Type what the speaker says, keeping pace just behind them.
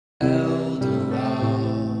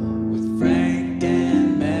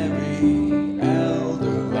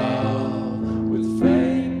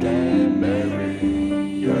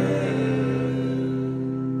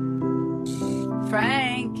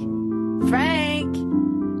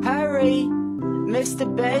free. Mr.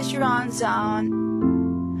 Bergeron's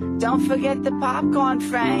on. Don't forget the popcorn,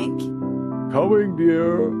 Frank. Coming,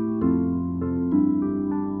 dear.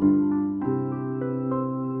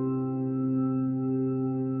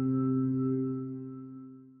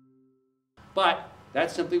 But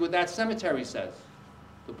that's simply what that cemetery says.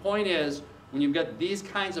 The point is, when you've got these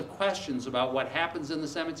kinds of questions about what happens in the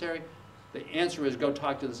cemetery, the answer is go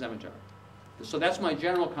talk to the cemetery. So that's my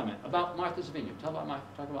general comment about Martha's Vineyard. Talk about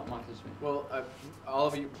Martha's Vineyard. Well,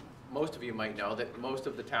 most of you might know that most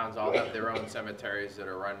of the towns all have their own cemeteries that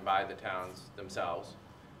are run by the towns themselves.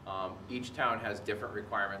 Each town has different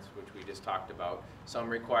requirements, which we just talked about. Some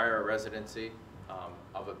require a residency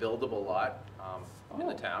of a buildable lot in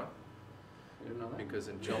the town. You didn't know that? Because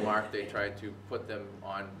in Chilmark, they tried to put them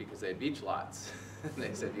on because they had beach lots.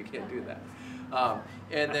 They said you can't do that.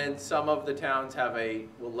 And then some of the towns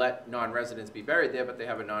will let non-residents be buried there, but they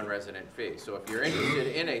have a non-resident fee. So if you're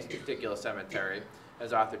interested in a particular cemetery,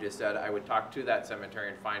 as Arthur just said, I would talk to that cemetery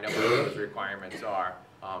and find out what those requirements are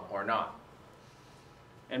or not.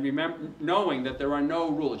 And remember, knowing that there are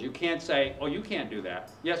no rules. You can't say, oh, you can't do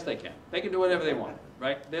that. Yes, they can. They can do whatever they want,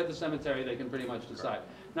 right? They're the cemetery. They can pretty much decide.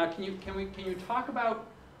 Now, can you talk about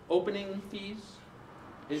opening fees?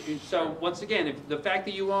 So once again, if the fact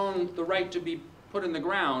that you own the right to be put in the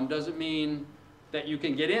ground doesn't mean that you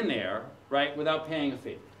can get in there, right, without paying a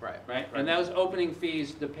fee. Right. And those opening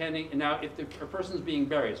fees, depending, now if a person's being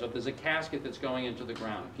buried, so if there's a casket that's going into the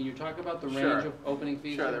ground, can you talk about the range of opening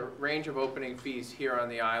fees? Sure, the range of opening fees here on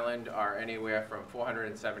the island are anywhere from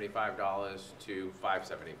 $475 to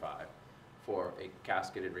 $575 for a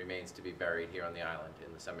casketed remains to be buried here on the island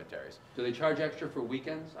in the cemeteries. Do they charge extra for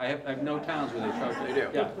weekends? I have no towns where they charge. They do.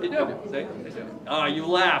 Yeah, they do. They do. Oh, you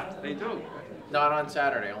laughed. They do. Not on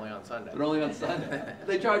Saturday, only on Sunday. But only on Sunday.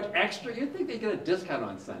 They charge extra? You'd think they get a discount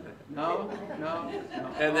on Sunday. No.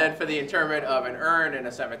 And then for the interment of an urn in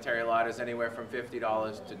a cemetery lot is anywhere from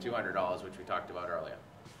 $50 to $200, which we talked about earlier.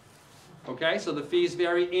 Okay, so the fees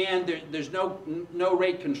vary, and there's no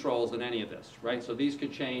rate controls in any of this, right? So these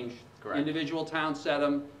could change. Correct. Individual towns set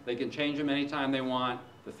them. They can change them anytime they want.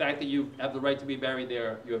 The fact that you have the right to be buried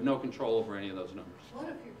there, you have no control over any of those numbers. What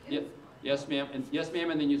if your kids? Yes, ma'am. And yes, ma'am.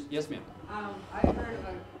 And then you. Yes, ma'am. I heard of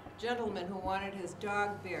a gentleman who wanted his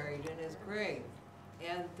dog buried in his grave,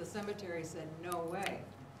 and the cemetery said no way.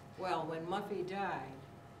 Well, when Muffy died,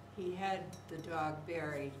 he had the dog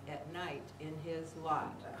buried at night in his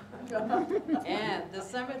lot, and the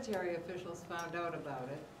cemetery officials found out about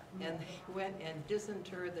it. And they went and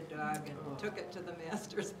disinterred the dog and took it to the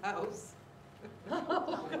master's house. You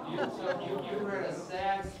heard a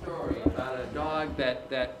sad story about a dog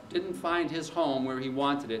that didn't find his home where he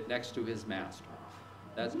wanted it next to his master.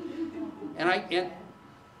 So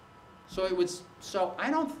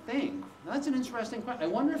I don't think, that's an interesting question. I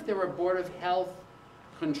wonder if there were Board of Health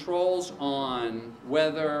controls on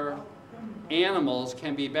whether animals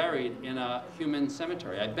can be buried in a human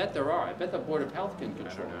cemetery. I bet there are. I bet the Board of Health can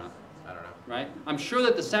control that. I don't know. Right? I'm sure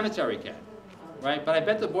that the cemetery can, right? But I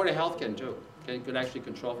bet the Board of Health can too. Could actually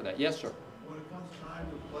control for that. Yes, sir. When it comes time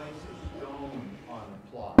to place a stone on a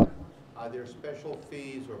plot, are there special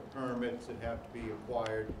fees or permits that have to be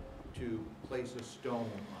acquired to place a stone on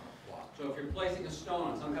a plot? So if you're placing a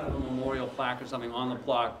stone on some kind of a memorial plaque or something on the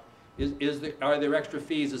plot, are there extra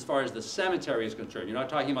fees as far as the cemetery is concerned? You're not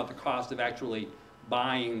talking about the cost of actually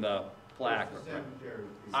buying the plaque.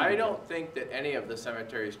 I don't think that any of the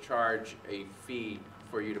cemeteries charge a fee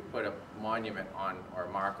for you to put a monument on or a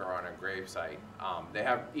marker on a grave site.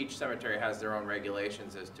 Each cemetery has their own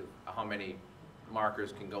regulations as to how many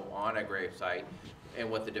markers can go on a grave site and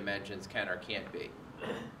what the dimensions can or can't be.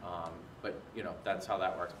 But you know, that's how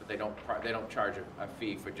that works. But they don't charge a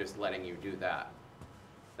fee for just letting you do that.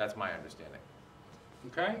 That's my understanding.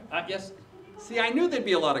 Okay. Yes. See, I knew there'd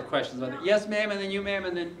be a lot of questions on it. Yes, ma'am, and then you, ma'am,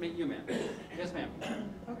 and then you, ma'am. Yes, ma'am.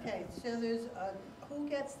 Okay, so there's who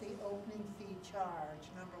gets the opening fee charge,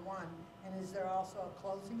 number one, and is there also a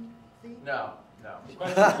closing fee? No. That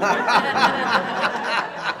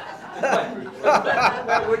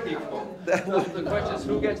would be cool. The question is,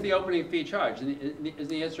 who gets the opening fee charge? And is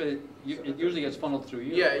the answer that it usually gets funneled through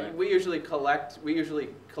you? Yeah, right? we usually collect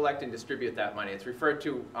and distribute that money. It's referred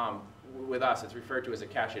to with us. It's referred to as a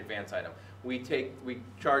cash advance item. We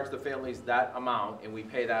charge the families that amount, and we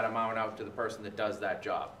pay that amount out to the person that does that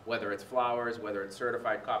job. Whether it's flowers, whether it's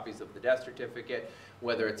certified copies of the death certificate,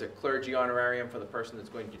 whether it's a clergy honorarium for the person that's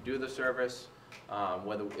going to do the service,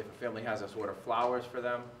 whether if a family has a sort of flowers for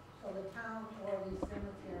them. So the town or the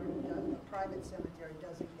cemetery, the private cemetery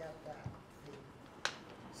doesn't get that fee?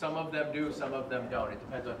 Some of them do, some of them don't. It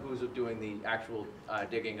depends on who's doing the actual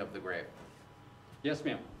digging of the grave. Yes,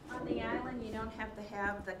 ma'am. On the island, you don't have to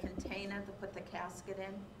have the container to put the casket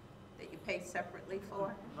in, that you pay separately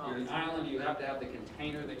for? On the island, you have to have the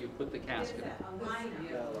container that you put the casket in.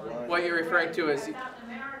 What you're referring to is, Out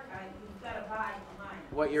in America, you've got to buy a liner.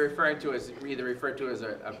 what you're referring to is either referred to as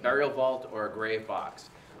a burial vault or a grave box.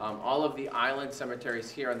 All of the island cemeteries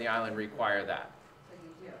here on the island require that. So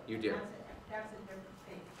you do? You do. That's a different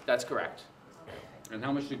fee. That's correct. And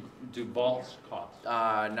how much do vaults cost?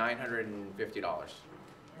 $950.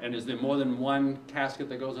 And is there more than one casket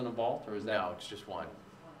that goes in a vault, or is that? No, it's just one.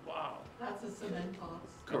 Wow. That's a cement box.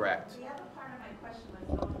 Correct. The other part of my question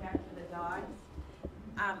was going back to the dogs.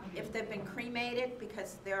 If they've been cremated,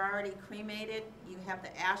 because they're already cremated, you have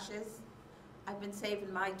the ashes. I've been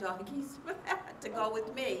saving my doggies for that to go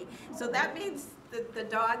with me. So that means that the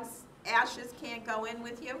dog's ashes can't go in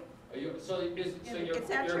with you? Is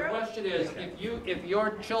that your true? question is, if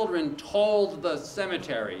your children told the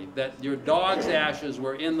cemetery that your dog's ashes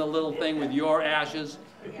were in the little thing with your ashes,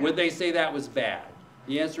 would they say that was bad?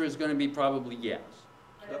 The answer is going to be probably yes.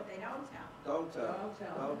 But if they don't tell? Don't tell,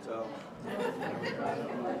 don't tell.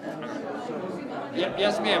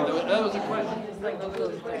 Yes, ma'am, that was a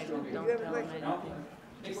question. No?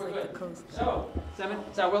 I think we're good. So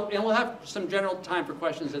we'll have some general time for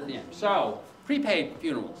questions at the end. So, prepaid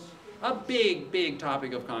funerals, a big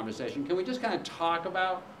topic of conversation. Can we just kind of talk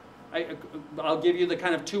about, I'll give you the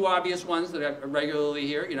kind of two obvious ones that I regularly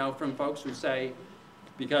hear, you know, from folks who say,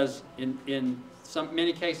 because in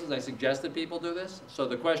many cases I suggest that people do this. So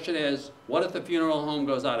the question is, what if the funeral home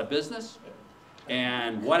goes out of business?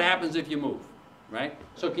 And what happens if you move, right?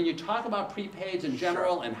 So can you talk about prepaids in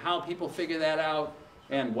general and how people figure that out?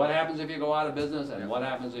 And what happens if you go out of business, and what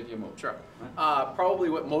happens if you move? Sure. Probably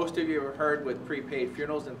what most of you have heard with prepaid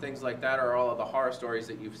funerals and things like that are all of the horror stories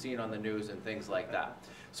that you've seen on the news and things like that.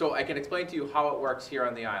 So I can explain to you how it works here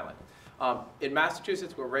on the island. In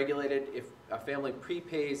Massachusetts, we're regulated. If a family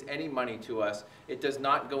prepays any money to us, it does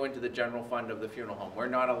not go into the general fund of the funeral home. We're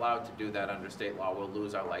not allowed to do that under state law. We'll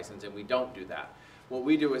lose our license, and we don't do that. What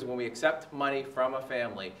we do is when we accept money from a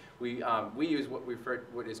family, we use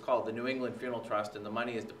what is called the New England Funeral Trust, and the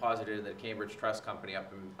money is deposited in the Cambridge Trust Company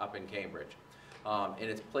up in Cambridge. And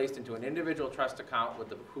it's placed into an individual trust account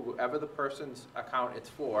with whoever the person's account it's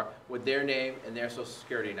for, with their name and their social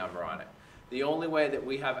security number on it. The only way that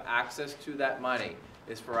we have access to that money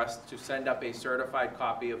is for us to send up a certified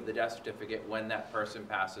copy of the death certificate when that person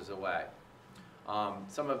passes away.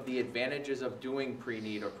 Some of the advantages of doing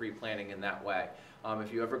pre-need or pre-planning in that way.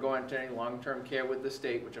 If you ever go into any long-term care with the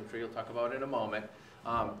state, which I'm sure you'll talk about in a moment,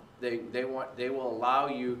 they will allow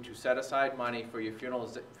you to set aside money for your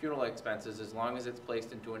funeral expenses as long as it's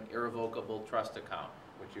placed into an irrevocable trust account,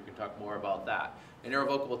 which you can talk more about that. An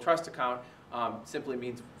irrevocable trust account simply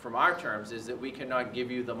means, from our terms, is that we cannot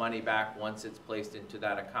give you the money back once it's placed into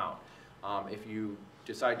that account. If you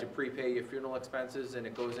decide to prepay your funeral expenses and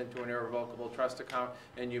it goes into an irrevocable trust account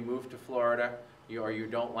and you move to Florida, or you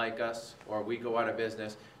don't like us, or we go out of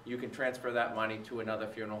business, you can transfer that money to another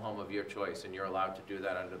funeral home of your choice, and you're allowed to do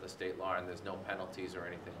that under the state law, and there's no penalties or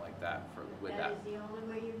anything like that with that. That is the only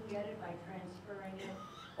way you can get it, by transferring it?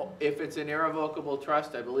 If it's an irrevocable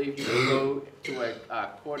trust, I believe you can go to a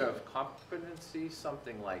court of competency,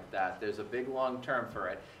 something like that. There's a big long term for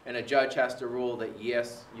it, and a judge has to rule that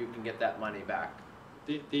yes, you can get that money back.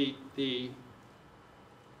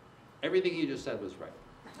 Everything you just said was right.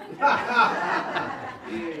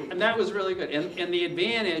 And that was really good. And the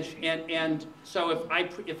advantage, and so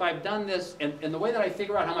if I've done this, and the way that I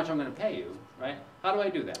figure out how much I'm going to pay you, right? How do I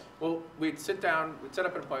do that? Well, we'd sit down, we'd set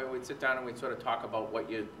up an appointment, we'd sit down and we'd sort of talk about what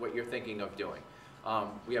you're thinking of doing.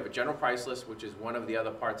 We have a general price list, which is one of the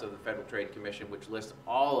other parts of the Federal Trade Commission, which lists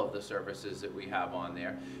all of the services that we have on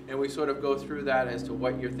there. And we sort of go through that as to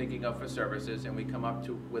what you're thinking of for services, and we come up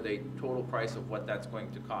with a total price of what that's going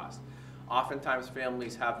to cost. Oftentimes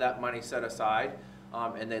families have that money set aside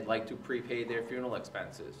and they'd like to prepay their funeral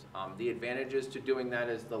expenses. The advantages to doing that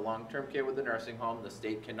is the long-term care with the nursing home. The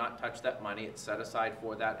state cannot touch that money. It's set aside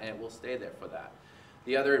for that, and it will stay there for that.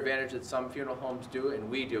 The other advantage that some funeral homes do, and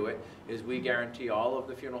we do it, is we guarantee all of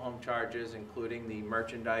the funeral home charges, including the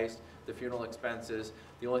merchandise, the funeral expenses.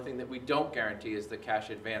 The only thing that we don't guarantee is the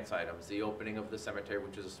cash advance items, the opening of the cemetery,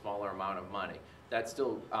 which is a smaller amount of money. That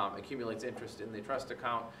still accumulates interest in the trust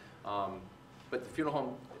account, but the funeral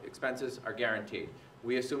home expenses are guaranteed.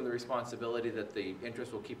 We assume the responsibility that the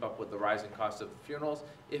interest will keep up with the rising costs of the funerals.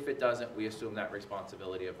 If it doesn't, we assume that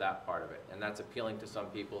responsibility of that part of it. And that's appealing to some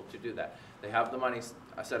people to do that. They have the money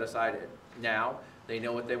set aside now. They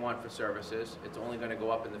know what they want for services. It's only going to go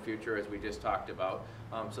up in the future, as we just talked about.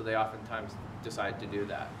 So they oftentimes decide to do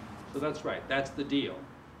that. So that's right. That's the deal.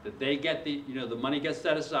 that they get the, you know, the money gets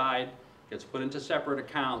set aside, gets put into separate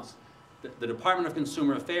accounts. The Department of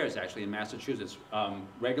Consumer Affairs, actually, in Massachusetts,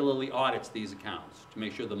 regularly audits these accounts to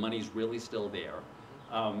make sure the money's really still there.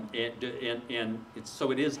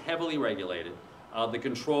 So it is heavily regulated. The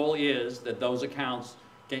control is that those accounts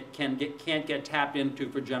can't get tapped into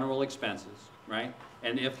for general expenses, right?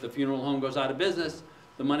 And if the funeral home goes out of business,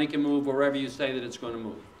 the money can move wherever you say that it's going to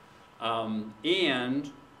move.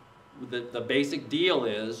 And the basic deal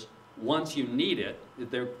is, once you need it,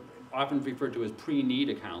 they're often referred to as pre-need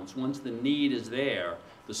accounts. Once the need is there,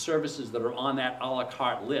 the services that are on that a la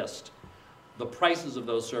carte list, the prices of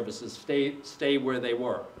those services stay where they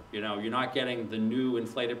were. You know, you're not getting the new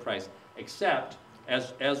inflated price, except,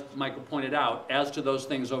 as Michael pointed out, as to those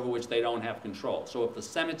things over which they don't have control. So if the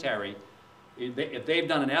cemetery, if they've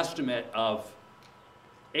done an estimate of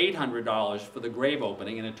 $800 for the grave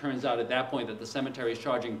opening, and it turns out at that point that the cemetery is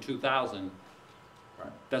charging $2,000, right,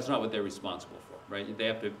 that's not what they're responsible for, right? They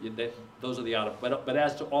have to, those are the but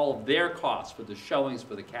as to all of their costs for the showings,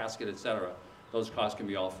 for the casket, etc., those costs can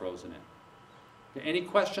be all frozen in. Okay, any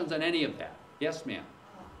questions on any of that? Yes, ma'am.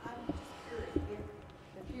 I'm just curious,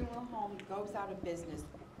 if the funeral home goes out of business,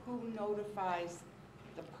 who notifies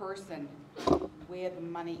the person where the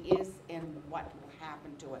money is and what will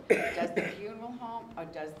happen to it? Does the funeral home or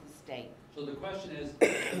does the state? So the question is,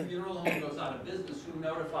 if the funeral home goes out of business, who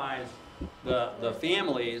notifies the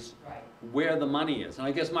families where the money is? And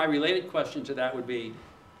I guess my related question to that would be,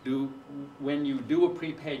 when you do a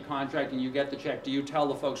prepaid contract and you get the check, do you tell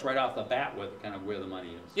the folks right off the bat where the money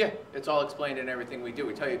is? Yeah, it's all explained in everything we do.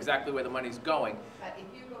 We tell you exactly where the money's going. But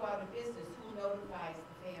if you go out of business, who notifies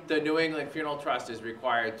the family? The New England Funeral Trust is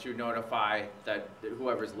required to notify that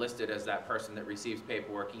whoever's listed as that person that receives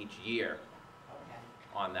paperwork each year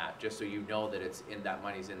on that, just so you know that it's in, that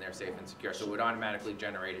money's in there safe and secure. So it would automatically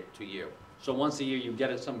generate it to you. So once a year you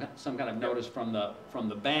get some kind of notice from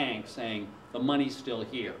the bank saying the money's still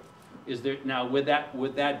here. Is there now would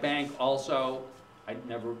that bank also? I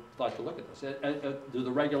never thought to look at this. Do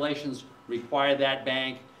the regulations require that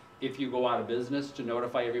bank, if you go out of business, to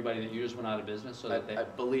notify everybody that you just went out of business? So that I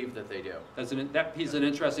believe that they do. That piece is an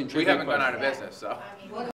interesting. We haven't gone out of business, so.